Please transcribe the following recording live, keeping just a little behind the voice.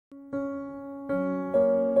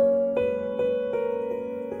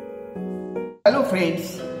Hello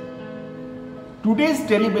friends, today's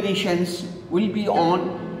deliberations will be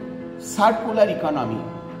on circular economy.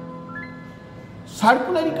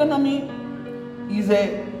 Circular economy is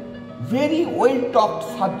a very well talked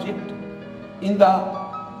subject in the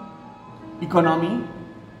economy,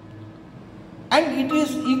 and it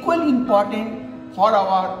is equally important for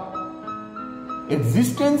our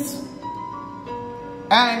existence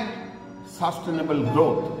and sustainable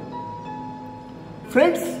growth.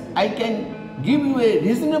 Friends, I can give you a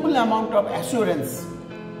reasonable amount of assurance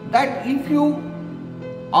that if you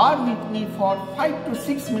are with me for 5 to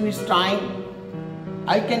 6 minutes time,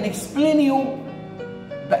 I can explain you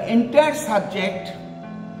the entire subject,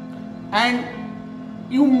 and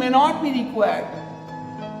you may not be required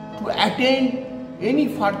to attend any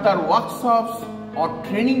further workshops or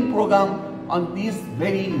training program on this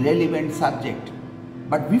very relevant subject.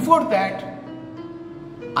 But before that,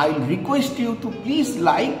 I request you to please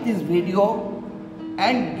like this video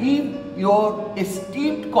and give your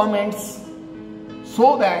esteemed comments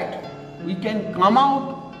so that we can come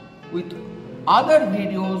out with other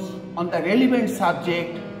videos on the relevant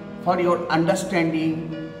subject for your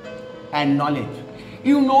understanding and knowledge.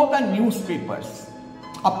 You know the newspapers.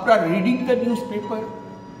 After reading the newspaper,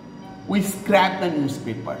 we scrap the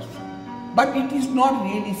newspapers. But it is not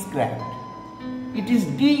really scrapped. It is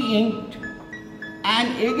de-inked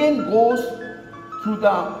and again goes through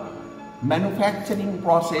the manufacturing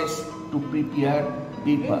process to prepare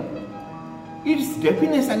paper. Its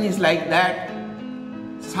definition is like that: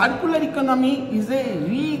 circular economy is a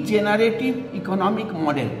regenerative economic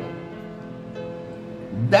model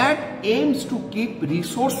that aims to keep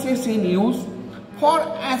resources in use for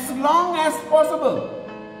as long as possible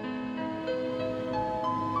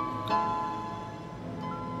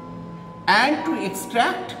and to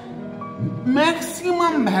extract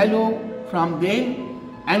maximum value from them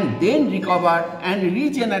and then recover and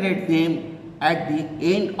regenerate them at the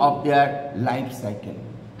end of their life cycle.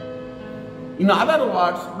 In other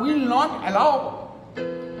words, we will not allow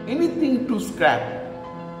anything to scrap.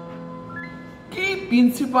 Key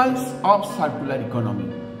principles of circular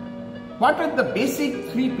economy. What are the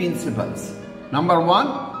basic 3 principles? Number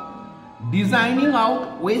 1, designing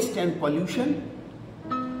out waste and pollution.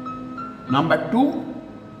 Number 2,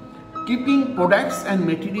 keeping products and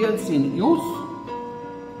materials in use.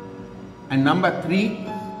 And number 3,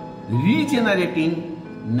 regenerating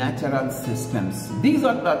natural systems. These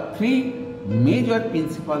are the 3 major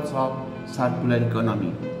principles of circular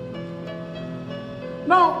economy.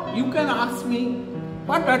 Now you can ask me,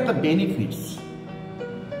 what are the benefits?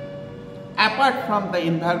 Apart from the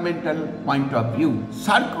environmental point of view,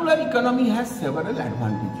 circular economy has several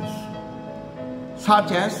advantages,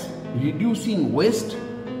 such as reducing waste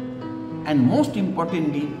and most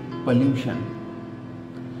importantly pollution,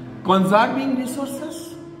 conserving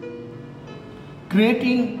resources,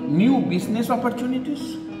 creating new business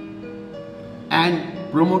opportunities,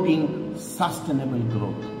 and promoting sustainable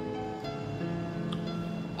growth.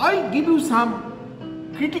 I'll give you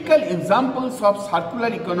some critical examples of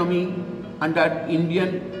circular economy under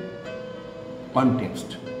Indian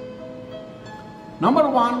context. Number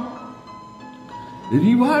 1,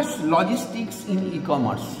 reverse logistics in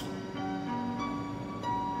e-commerce.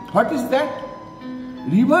 What is that?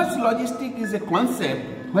 Reverse logistics is a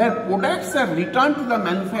concept where products are returned to the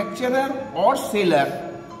manufacturer or seller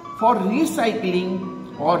for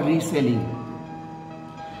recycling or reselling.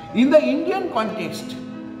 In the Indian context,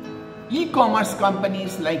 e-commerce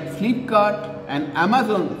companies like Flipkart and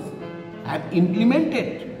Amazon have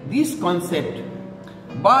implemented this concept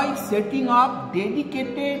by setting up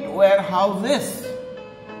dedicated warehouses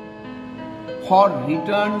for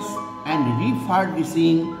returns and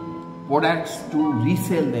refurbishing products to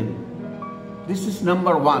resell them. This is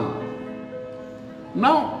number 1.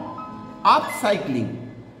 Now, upcycling.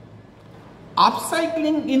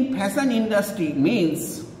 Upcycling in fashion industry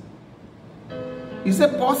means is a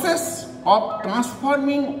process of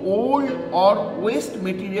transforming old or waste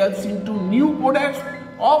materials into new products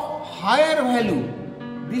of higher value.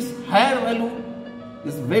 This higher value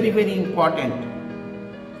is very, very important.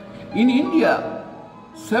 In India,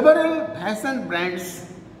 several fashion brands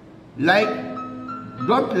like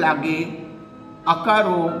Dot Lage,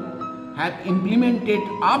 Akaro have implemented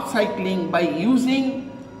upcycling by using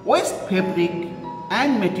waste fabric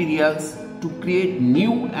and materials to create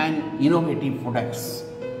new and innovative products.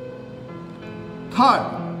 Third,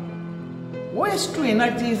 waste to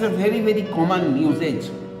energy is a very, very common usage,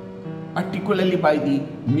 particularly by the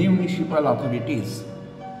municipal authorities.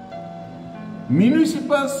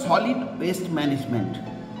 Municipal solid waste management.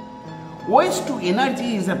 Waste to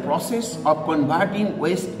energy is a process of converting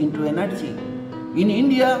waste into energy. In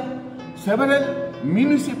India, several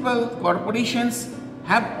municipal corporations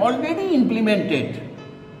have already implemented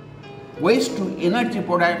waste to energy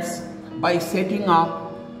products by setting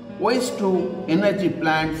up waste to energy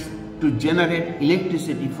plants to generate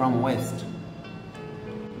electricity from waste.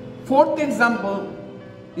 Fourth example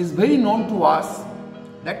is very known to us,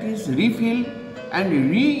 that is refill and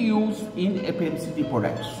reuse in FMCG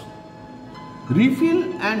products. Refill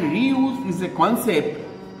and reuse is a concept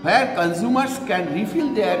where consumers can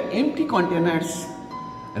refill their empty containers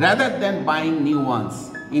rather than buying new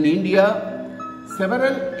ones. In India,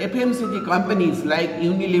 several FMCG companies like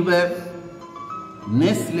Unilever,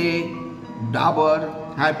 Nestle,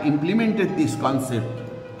 Dabur have implemented this concept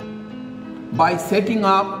by setting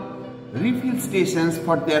up refill stations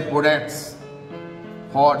for their products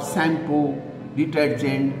for shampoo,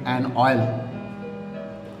 detergent and oil.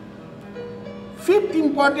 Fifth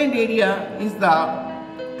important area is the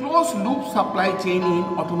closed loop supply chain in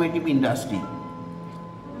automotive industry.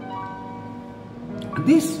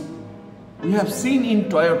 This we have seen in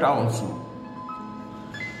Toyota also.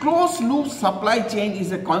 Closed loop supply chain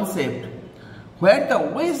is a concept where the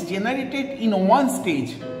waste generated in one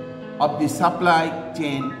stage of the supply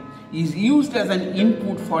chain is used as an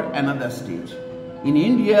input for another stage. In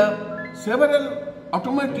India, several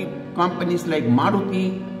automotive companies like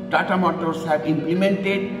Maruti, Tata Motors have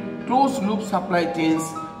implemented closed loop supply chains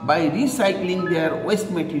by recycling their waste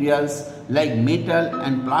materials like metal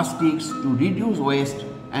and plastics to reduce waste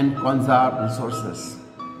and conserve resources.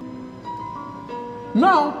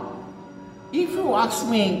 Now, if you ask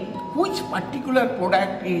me which particular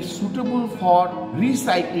product is suitable for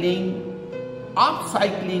recycling,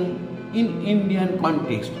 upcycling in Indian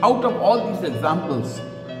context, out of all these examples,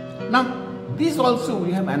 now this also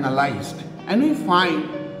we have analyzed and we find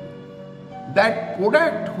that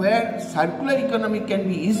product where circular economy can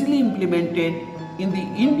be easily implemented in the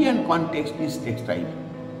Indian context is textile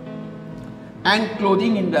and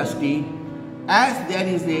clothing industry, as there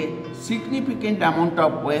is a significant amount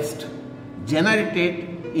of waste generated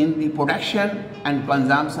in the production and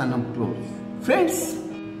consumption of clothes. Friends,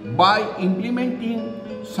 by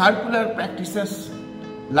implementing circular practices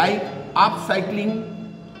like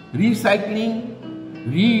upcycling, recycling,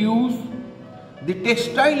 reuse, the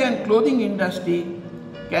textile and clothing industry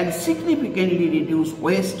can significantly reduce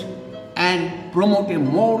waste and promote a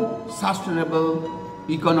more sustainable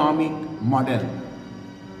economic model.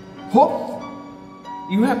 Hope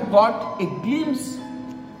you have got a glimpse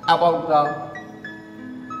about the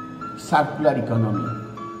circular economy,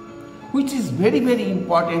 which is very, very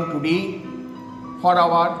important today for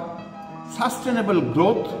our sustainable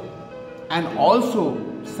growth and also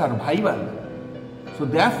survival. So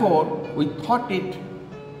therefore, we thought it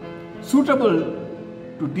suitable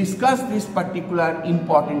to discuss this particular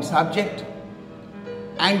important subject,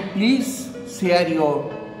 and please share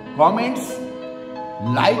your comments,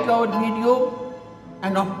 like our video,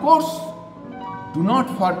 and of course do not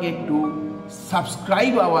forget to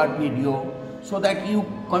subscribe our video so that you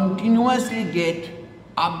continuously get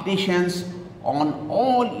updates on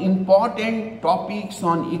all important topics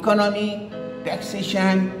on economy,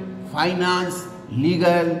 taxation, finance,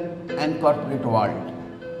 legal and corporate world.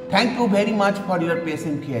 Thank you very much for your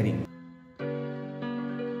patient hearing.